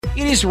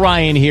It is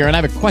Ryan here, and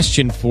I have a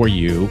question for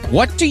you.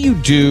 What do you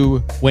do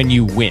when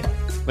you win?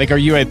 Like, are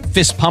you a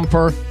fist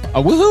pumper,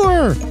 a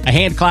woohooer, a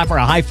hand clapper,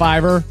 a high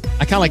fiver?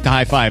 I kind of like the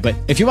high five, but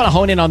if you want to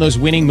hone in on those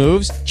winning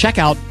moves, check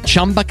out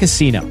Chumba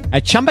Casino.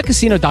 At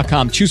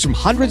ChumbaCasino.com, choose from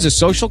hundreds of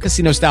social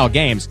casino-style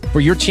games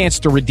for your chance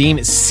to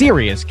redeem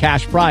serious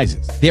cash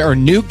prizes. There are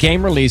new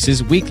game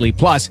releases weekly,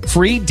 plus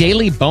free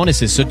daily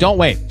bonuses. So don't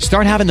wait.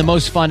 Start having the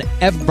most fun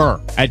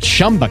ever at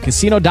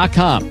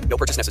ChumbaCasino.com. No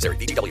purchase necessary.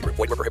 VGW. Void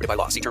where prohibited by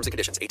law. See terms and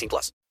conditions.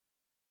 18+.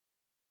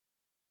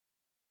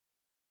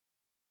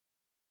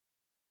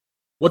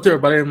 What's up,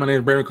 everybody? My name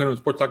is Brandon Quinn,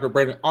 Sports Talker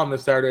Brandon. On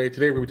this Saturday,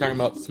 today we'll be talking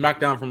about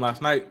Smackdown from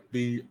last night,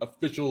 the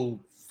official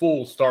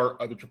full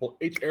start of the Triple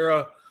H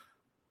era.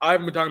 I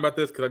haven't been talking about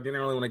this because I didn't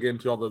really want to get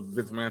into all the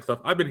Vince McMahon stuff.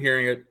 I've been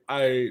hearing it.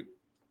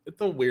 It's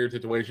a weird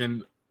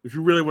situation. If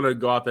you really want to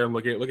go out there and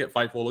look at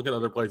Fightful, look at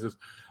other places,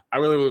 I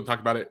really want to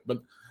talk about it. But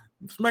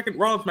Raw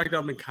and SmackDown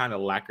have been kind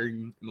of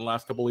lacking in the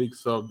last couple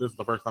weeks, so this is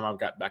the first time I've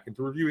got back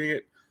into reviewing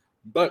it.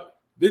 But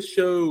this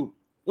show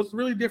was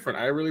really different.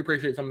 I really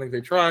appreciate some things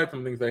they tried,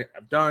 some things they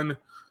have done.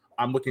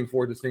 I'm looking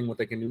forward to seeing what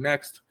they can do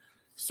next.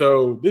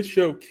 So this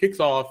show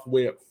kicks off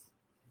with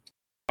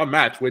a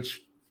match,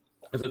 which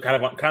is kind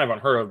of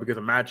unheard of because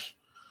a match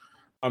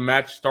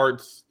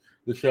starts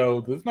the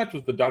show. This match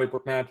was the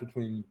Donnybrook match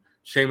between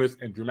Sheamus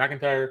and Drew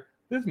McIntyre.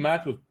 This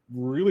match was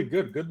really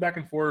good back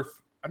and forth.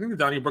 I think the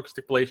Donnybrook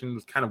stipulation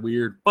was kind of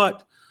weird,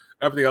 but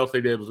everything else they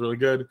did was really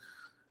good.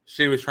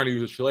 Sheamus trying to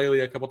use a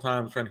shillelagh a couple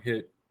times, trying to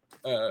hit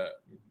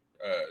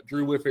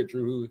Drew with it.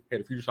 Drew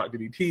hit a future shot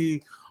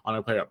DDT on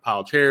a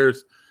pile of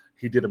chairs.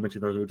 He did a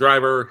Michinoku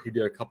driver. He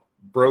did a couple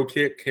bro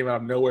kick, came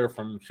out of nowhere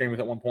from Sheamus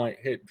at one point,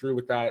 hit Drew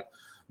with that.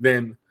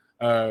 Then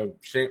Drew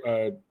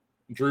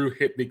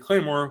hit the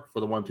Claymore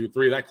for the 1, 2,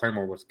 3. That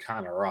Claymore was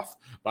kind of rough,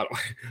 by the way.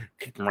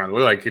 Kicked him around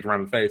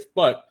the face.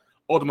 But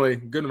ultimately,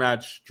 good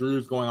match.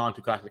 Drew's going on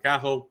to Clash of the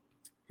Castle.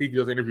 He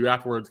does an interview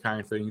afterwards, kind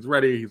of saying he's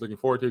ready. He's looking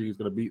forward to it. He's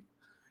going to beat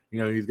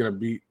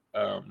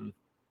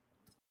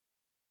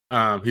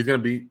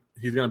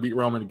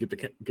Roman to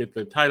get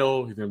the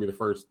title. He's going to be the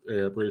first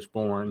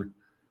British-born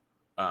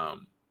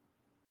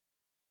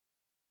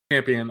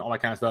champion, all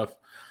that kind of stuff.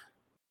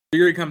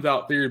 Theory comes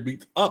out. Theory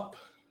beats up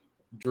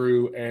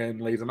Drew and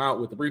lays him out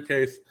with the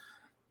briefcase.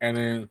 And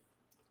then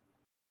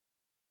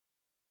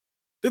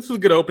this was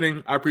a good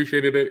opening. I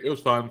appreciated it. It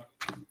was fun.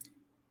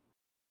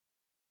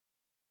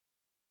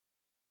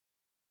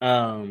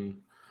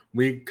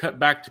 We cut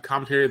back to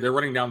commentary. They're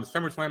running down the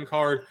SummerSlam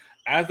card.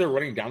 As they're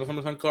running down the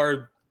SummerSlam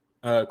card,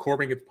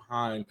 Corbin gets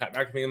behind Pat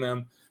McAfee and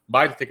them,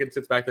 buys the ticket,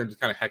 sits back there, and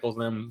just kind of heckles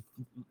them.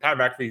 Pat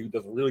McAfee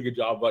does a really good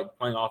job like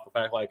playing off the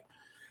fact like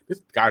this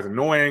guy's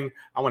annoying.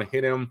 I want to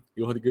hit him.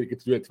 You'll get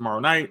to do it tomorrow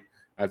night,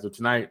 as of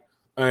tonight.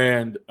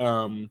 And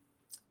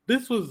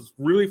this was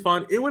really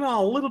fun. It went on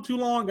a little too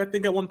long, I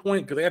think, at one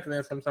point because they had to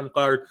dance some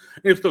card.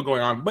 It was still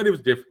going on, but it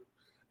was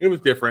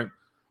different.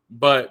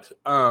 But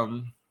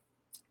fun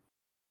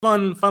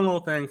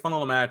little thing, fun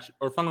little match,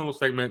 or fun little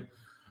segment.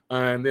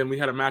 And then we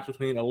had a match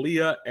between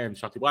Aaliyah and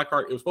Shotzi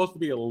Blackheart. It was supposed to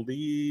be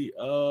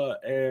Aaliyah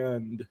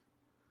and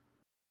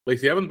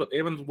Lacey Evans, but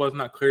Evans was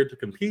not cleared to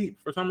compete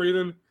for some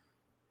reason.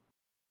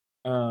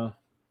 Shotzi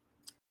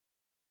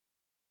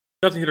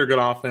hit her good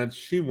offense.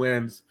 She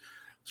wins.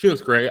 She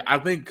was great. I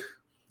don't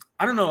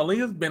know.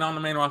 Aaliyah's been on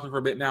the main roster for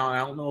a bit now, and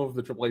I don't know if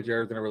the Triple H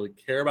era is going to really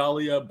care about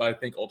Aaliyah, but I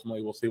think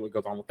ultimately we'll see what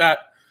goes on with that.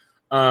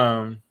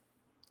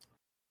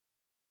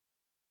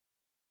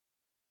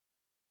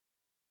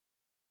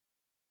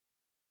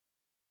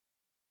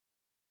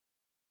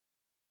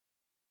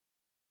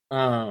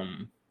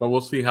 But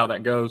we'll see how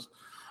that goes.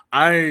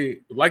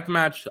 I liked the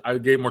match. I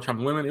gave more time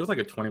to women. It was like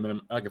a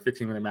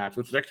 15-minute match,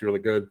 which was actually really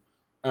good.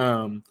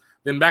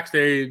 Then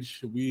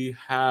backstage, we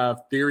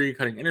have Theory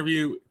cutting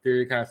interview.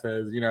 Theory kind of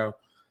says, you're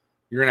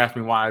going to ask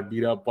me why I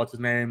beat up what's his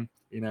name.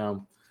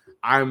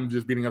 I'm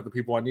just beating up the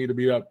people I need to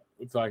beat up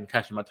so I can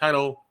cash in my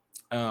title.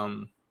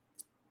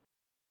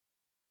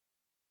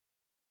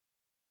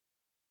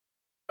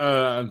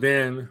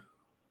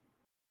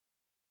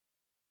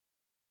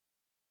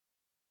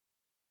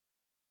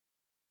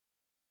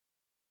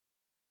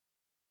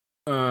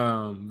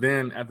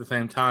 Then at the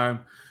same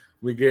time,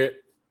 we got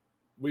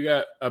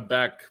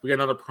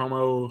another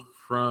promo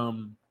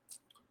from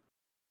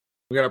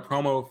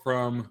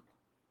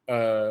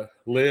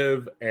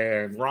Liv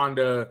and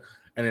Ronda,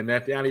 and then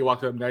Natty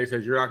walks up and Natty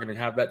says, "You're not going to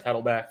have that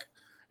title back,"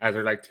 as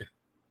they're like to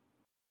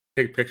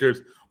take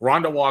pictures.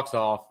 Ronda walks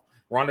off.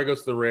 Ronda goes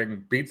to the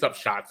ring, beats up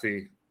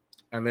Shotzi,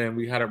 and then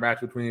we had a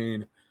match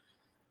between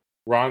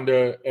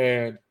Ronda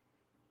and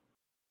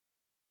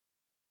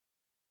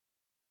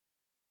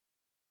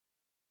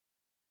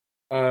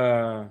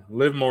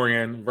Liv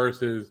Morgan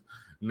versus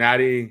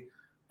Natty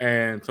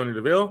and Sonya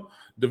Deville.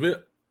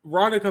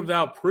 Ronda comes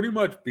out, pretty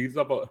much beats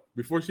up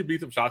before she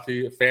beats up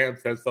Shotzi. A fan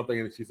says something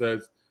and she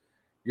says,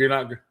 "You're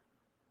not."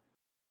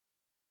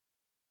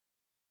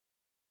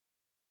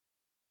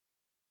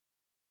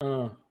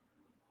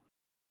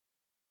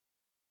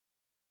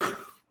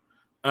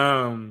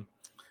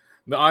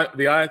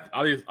 The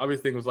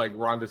obvious thing was like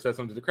Ronda said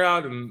something to the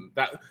crowd, and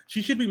that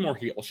she should be more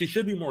heel. She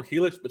should be more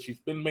heelish, but she's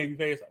been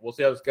babyface. We'll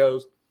see how this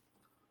goes.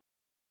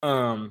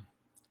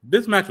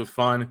 This match was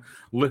fun.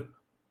 Liv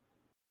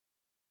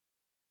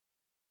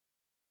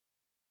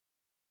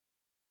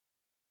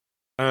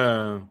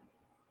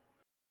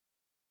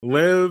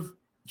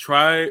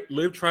tried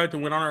to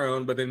win on her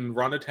own, but then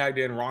Ronda tagged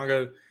in.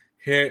 Ronda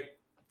hit.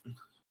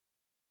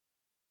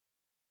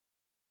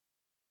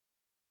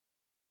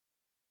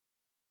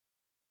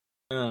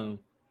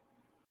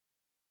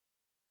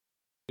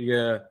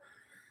 Yeah.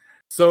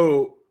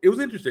 So it was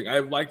interesting. I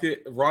liked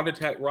it. Ronda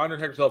tagged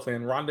herself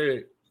in.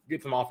 Ronda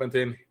gets some offense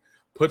in,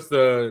 puts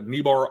the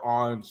knee bar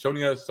on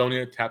Sonya.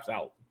 Sonya taps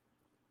out.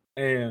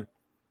 And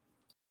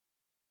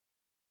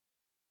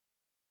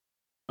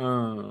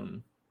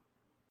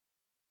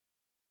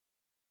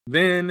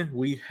then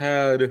we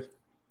had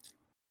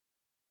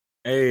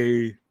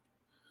a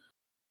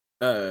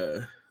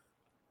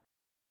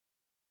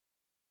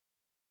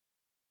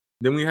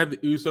then we had the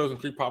Usos and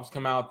Street Profits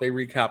come out. They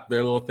recap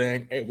their little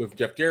thing with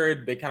Jeff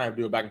Jarrett. They kind of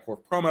do a back and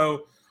forth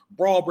promo.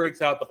 Brawl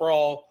breaks out. As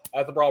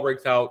the brawl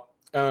breaks out,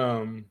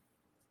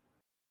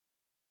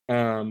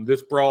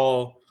 this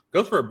brawl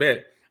goes for a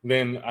bit.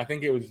 Then I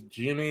think it was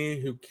Jimmy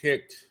who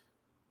kicked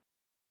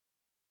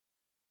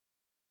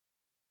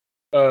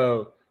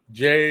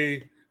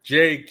Jay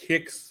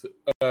kicks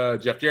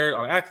Jeff Jarrett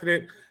on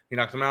accident. He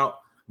knocks him out.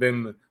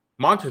 Then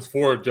Montez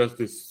Ford does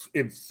this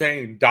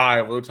insane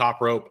dive over the top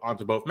rope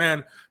onto both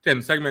men.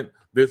 10 segment.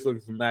 This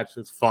match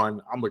is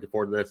fun. I'm looking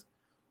forward to this.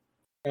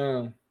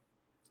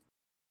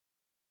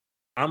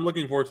 I'm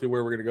looking forward to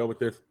where we're going to go with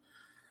this.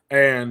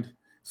 And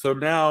so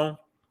now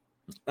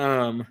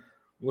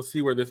we'll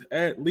see where this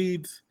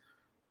leads.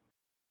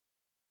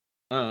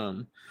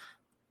 Then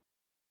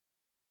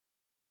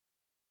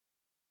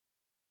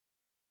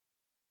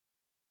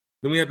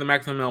we have the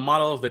Maximum Male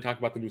Models. They talk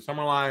about the new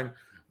summer line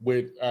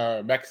with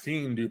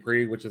Maxine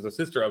Dupree, which is a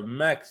sister of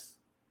Max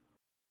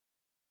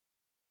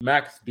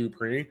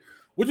Dupree,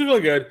 which is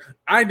really good.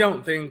 I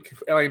don't think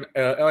LA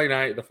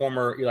Knight, the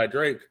former Eli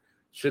Drake,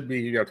 should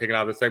be taken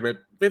out of this segment.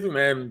 This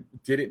man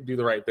didn't do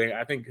the right thing.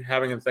 I think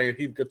having him say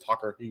he's a good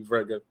talker. He's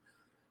very good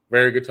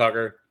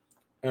talker.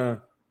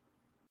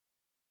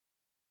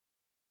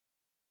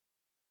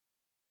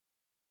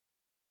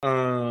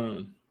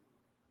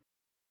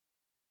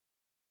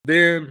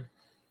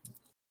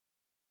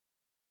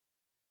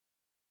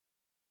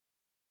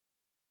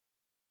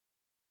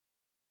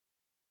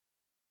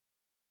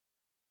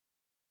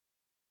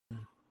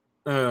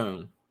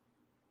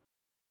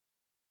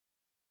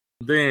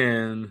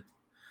 Then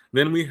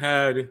then we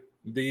had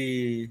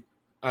the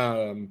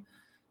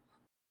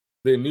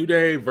New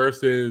Day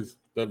versus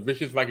the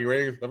Vicious Viking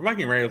Raiders. The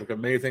Viking Raiders look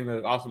amazing.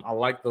 They're awesome. I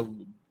like the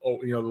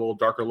little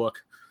darker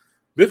look.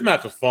 This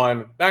match was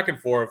fun, back and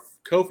forth.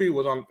 Kofi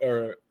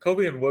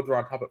and Woods were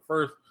on top at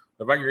first.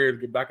 The Viking Raiders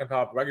get back on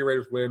top. The Viking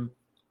Raiders win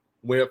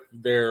with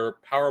their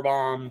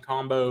powerbomb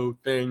combo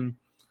thing.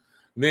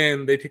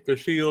 Then they take their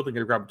shield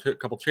and grab a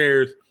couple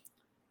chairs,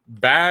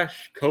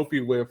 bash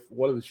Kofi with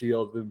one of the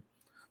shields, and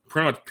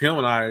pretty much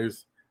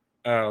penalize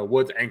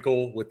Woods'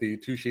 ankle with the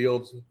two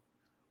shields,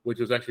 which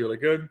was actually really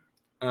good.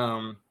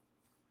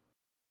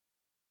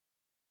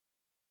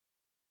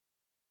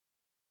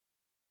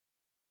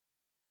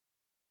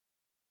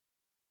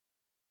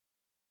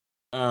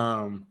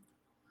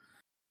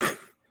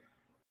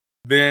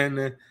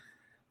 Then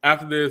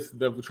after this,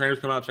 the trainers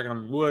come out checking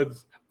on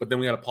Woods, but then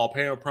we had a Paul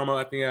Heyman promo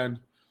at the end.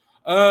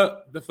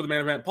 For the main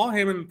event, Paul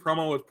Heyman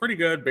promo was pretty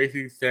good,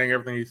 basically saying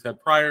everything he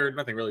said prior.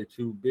 Nothing really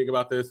too big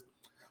about this.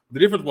 The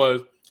difference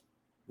was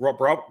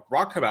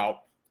Brock come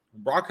out.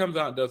 Brock comes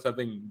out and does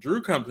something.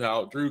 Drew comes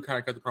out. Drew kind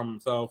of cuts the promo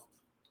himself.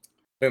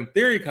 Then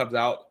Theory comes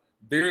out.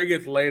 Theory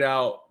gets laid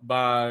out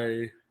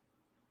by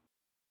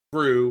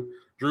Drew.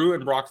 Drew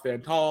and Brock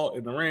stand tall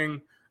in the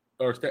ring.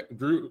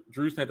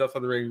 Drew stands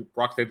outside the ring.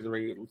 Brock stands in the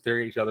ring,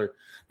 staring at each other.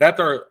 That's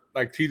our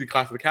cheesy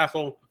class of the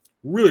castle.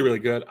 Really, really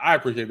good. I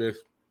appreciate this.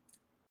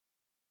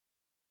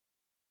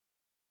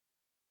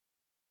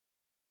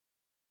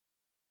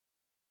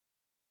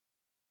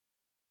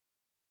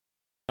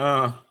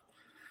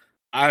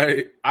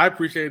 I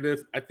appreciate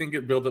this. I think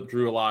it builds up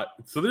Drew a lot.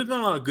 So there's not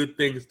a lot of good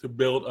things to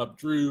build up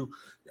Drew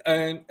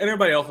and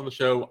everybody else on the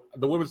show.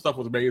 The women's stuff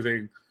was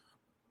amazing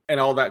and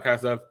all that kind of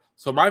stuff.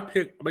 So my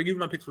pick, I'm gonna give you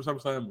my picks for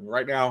SummerSlam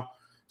right now.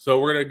 So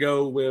we're gonna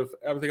go with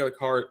everything on the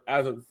card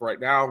as of right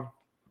now.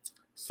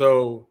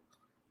 So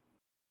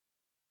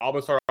I'm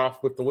gonna start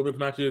off with the women's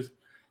matches.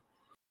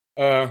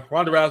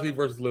 Ronda Rousey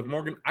versus Liv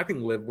Morgan. I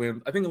think Liv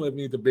wins. I think Liv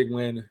needs a big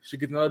win. She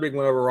gets another big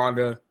win over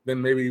Ronda. Then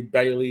maybe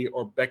Bayley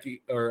or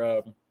Becky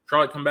or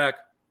Charlotte come back.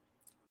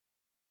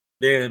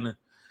 Then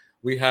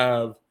we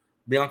have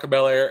Bianca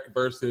Belair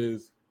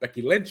versus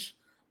Becky Lynch.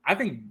 I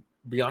think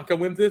Bianca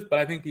wins this, but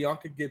I think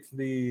Bianca gets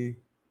the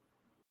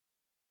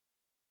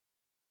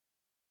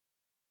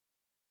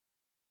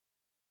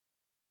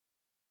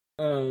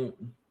I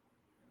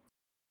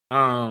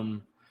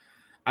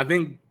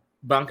think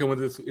Bianca wins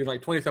this in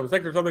 27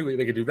 seconds or something.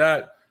 They could do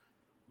that.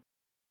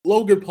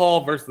 Logan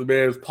Paul versus The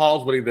Miz.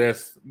 Paul's winning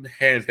this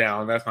hands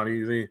down. That's not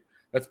easy.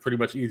 That's pretty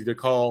much easy to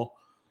call.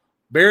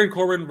 Baron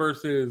Corbin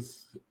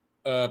versus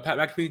Pat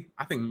McAfee.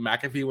 I think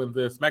McAfee wins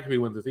this. McAfee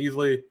wins this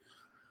easily.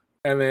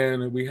 And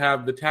then we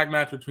have the tag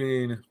match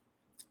between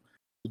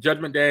the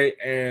Judgment Day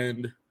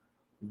and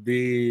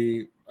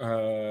the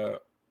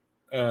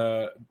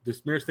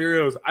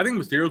Mysterios. I think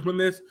Mysterios win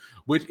this,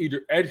 which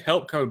either Edge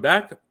help coming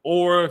back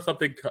or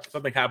something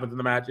happens in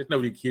the match. It's no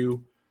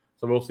DQ,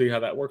 so we'll see how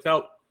that works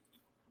out.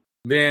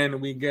 Then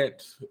we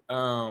get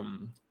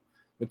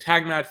the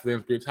tag match for the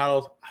Undisputed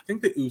titles. I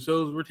think the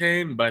Usos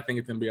retain, but I think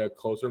it's going to be a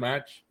closer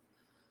match.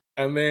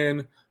 And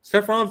then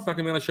Seth Rollins not going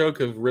to be on the show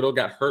because Riddle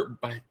got hurt,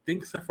 but I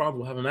think Seth Rollins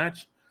will have a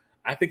match.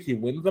 I think he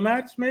wins the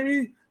match,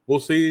 maybe. We'll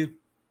see.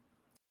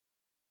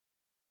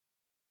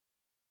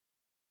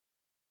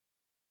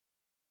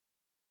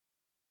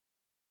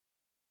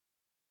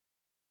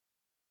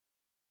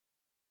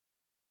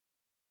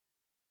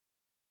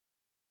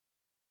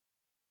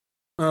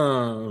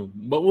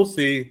 But we'll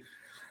see.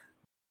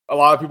 A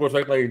lot of people are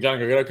speculating John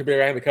Gargano could be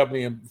around the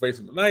company and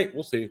facing tonight.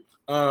 We'll see.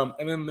 And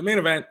then the main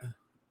event,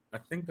 I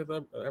think that's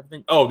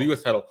everything. Oh, the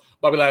U.S. title.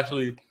 Bobby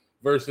Lashley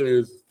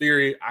versus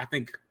Theory. I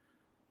think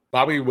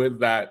Bobby wins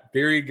that.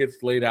 Theory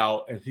gets laid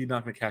out, and he's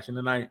not going to cash in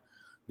tonight.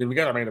 Then we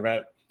got our main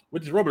event,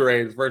 which is Roman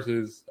Reigns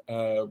versus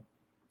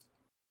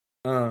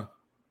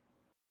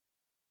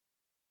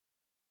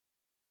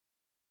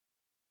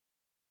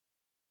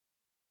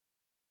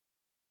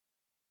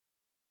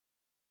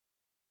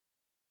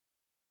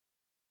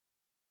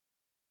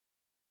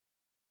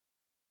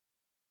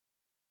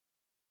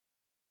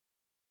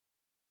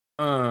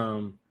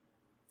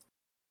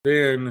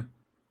then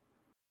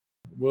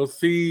we'll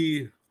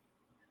see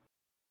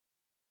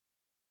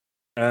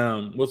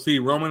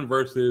Roman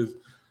versus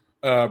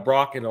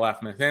Brock in the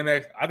last man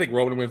standing. I think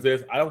Roman wins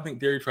this. I don't think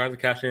Theory tries to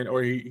cash in,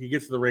 or he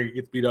gets to the ring, he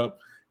gets beat up,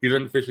 he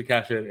doesn't officially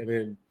cash in, and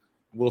then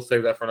we'll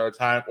save that for another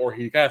time, or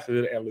he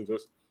cashes it and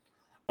loses.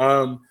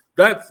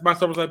 That's my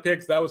SummerSlam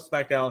picks. That was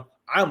SmackDown.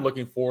 I'm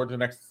looking forward to the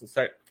next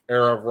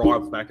era of Raw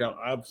and SmackDown.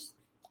 I'm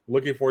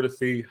looking forward to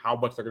see how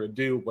much they're going to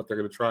do, what they're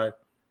going to try.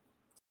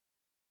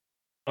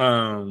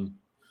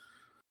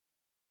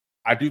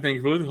 I do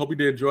think, really hope you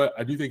did enjoy it.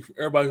 I do think for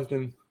everybody who's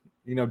been,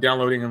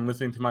 downloading and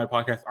listening to my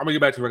podcast, I'm gonna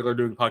get back to regular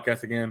doing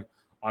podcasts again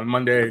on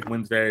Monday,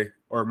 Wednesday,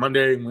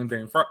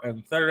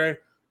 and Saturday.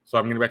 So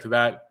I'm gonna get back to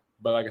that.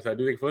 But like I said, I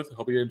do think for this, I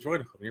hope you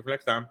enjoyed it. Hope you for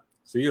next time.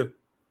 See you.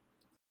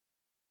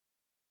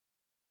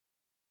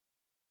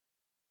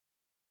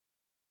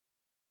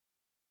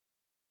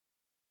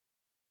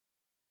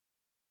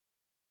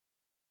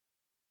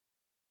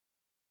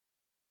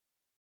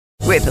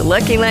 With the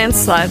Lucky Land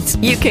Slots,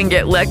 you can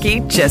get lucky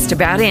just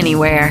about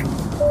anywhere.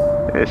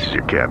 This is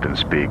your captain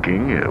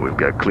speaking. We've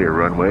got clear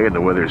runway and the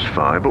weather's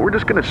fine, but we're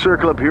just going to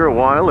circle up here a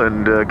while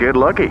and get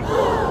lucky.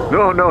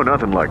 No,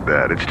 nothing like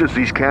that. It's just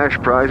these cash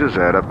prizes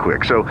add up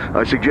quick. So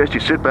I suggest you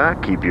sit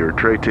back, keep your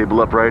tray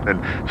table upright, and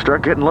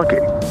start getting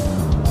lucky.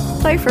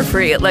 Play for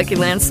free at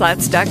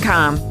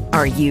LuckyLandSlots.com.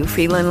 Are you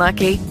feeling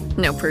lucky?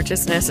 No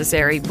purchase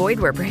necessary. Void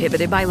where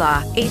prohibited by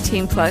law.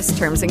 18+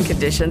 terms and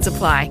conditions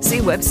apply. See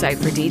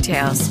website for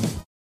details.